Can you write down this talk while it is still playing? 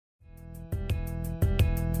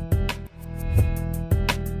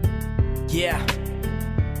Yeah,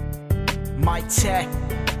 my tech,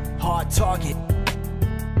 hard target.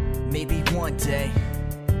 Maybe one day.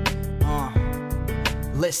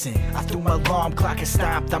 Listen, I threw my alarm clock and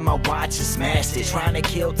stomped on my watch and smashed it. Trying to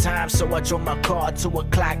kill time, so I drove my car to a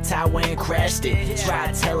clock tower and crashed it.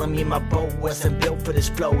 Tried telling me my boat wasn't built for this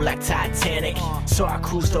flow like Titanic. So I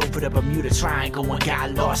cruised over the Bermuda Triangle and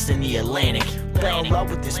got lost in the Atlantic. Fell in love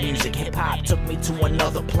with this music, hip-hop took me to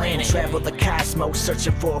another planet. Traveled the cosmos,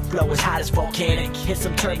 searching for a flow as hot as volcanic. Hit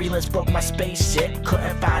some turbulence, broke my spaceship,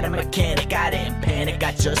 couldn't find a mechanic. I didn't panic,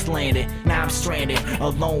 I just landed. Now I'm stranded,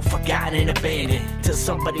 alone, forgotten and abandoned. Till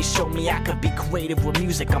somebody showed me I could be creative with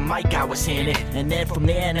music. A mic I was handed, and then from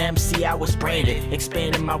there an MC I was branded.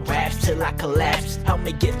 Expanding my raps till I collapsed. Helped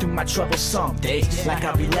me get through my troubles some days. Like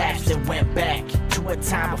I relapsed and went back to a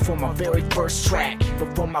time before my very first track.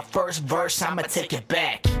 Before my first verse, I'ma take it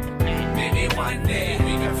back. Maybe one day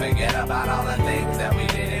we can forget about all the things that we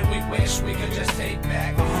did and we wish we could just take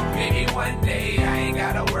back. Maybe one day I ain't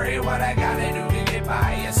gotta worry what I gotta do to get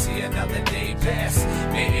by and see another day pass.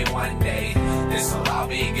 Maybe one day this'll all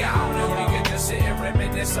be gone and we can just sit and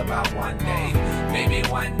reminisce about one day. Maybe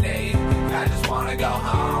one day I just wanna go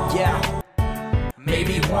home. Yeah,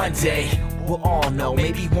 maybe one day we'll all know.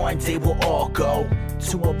 Maybe one day we'll all go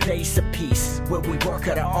to a place of peace, where we work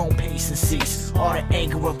at our own pace and cease. All the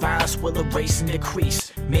anger and violence will erase and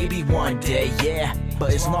decrease. Maybe one day, yeah,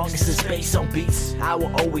 but as long as it's based on beats, I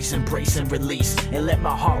will always embrace and release, and let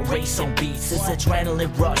my heart race on beats. It's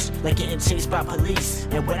adrenaline rush, like getting chased by police.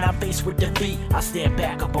 And when I'm faced with defeat, I stand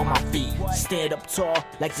back up on my feet. Stand up tall,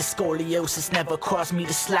 like the scoliosis never caused me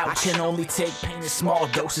to slouch. I can only take pain in small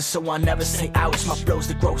doses, so I never say ouch. My flow's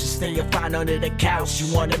the grossest thing you'll find under the couch.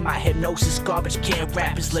 You wanted my hypnosis, garbage can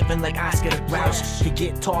rappers living like Oscar the Grouch. They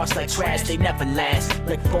get tossed like trash, they never last,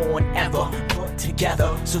 like for and ever put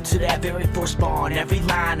together. So to that very first bar, every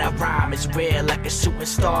line I rhyme is rare like a shooting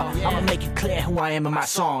star. I'ma make it clear who I am in my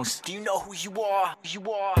songs. Do you know who you are?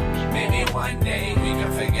 Maybe one day we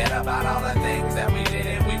can forget about all the things that we did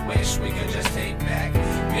and we wish we could just take back.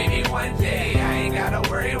 Maybe one day I ain't gotta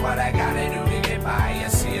worry what I gotta do to get by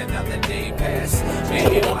and see another day pass.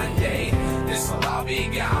 Maybe one day this'll all be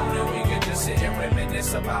gone and we can just sit and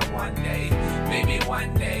reminisce about one day. Maybe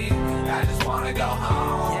one day I just wanna go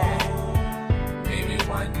home. Maybe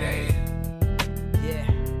one day. Yeah,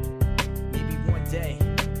 maybe one day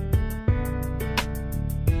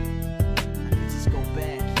I could just go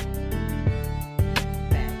back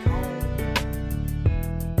home.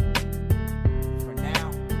 For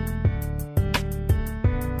now,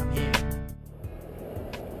 I'm here.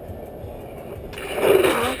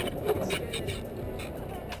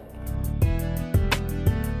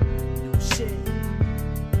 New shit.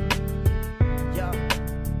 Yo.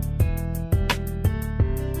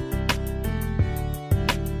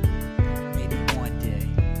 Maybe one day.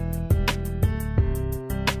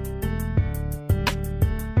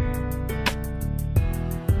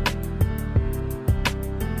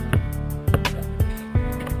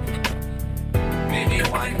 Maybe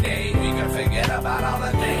one day we can forget about all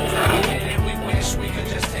the things that we did and we wish we could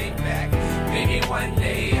just take back. Maybe one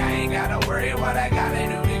day I ain't gotta worry what I gotta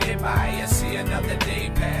do to get by and see another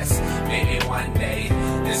day pass. Maybe one day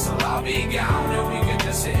this'll all be gone and we can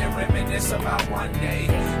just sit and reminisce about one day.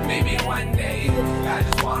 Maybe one day I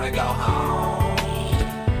just wanna go home.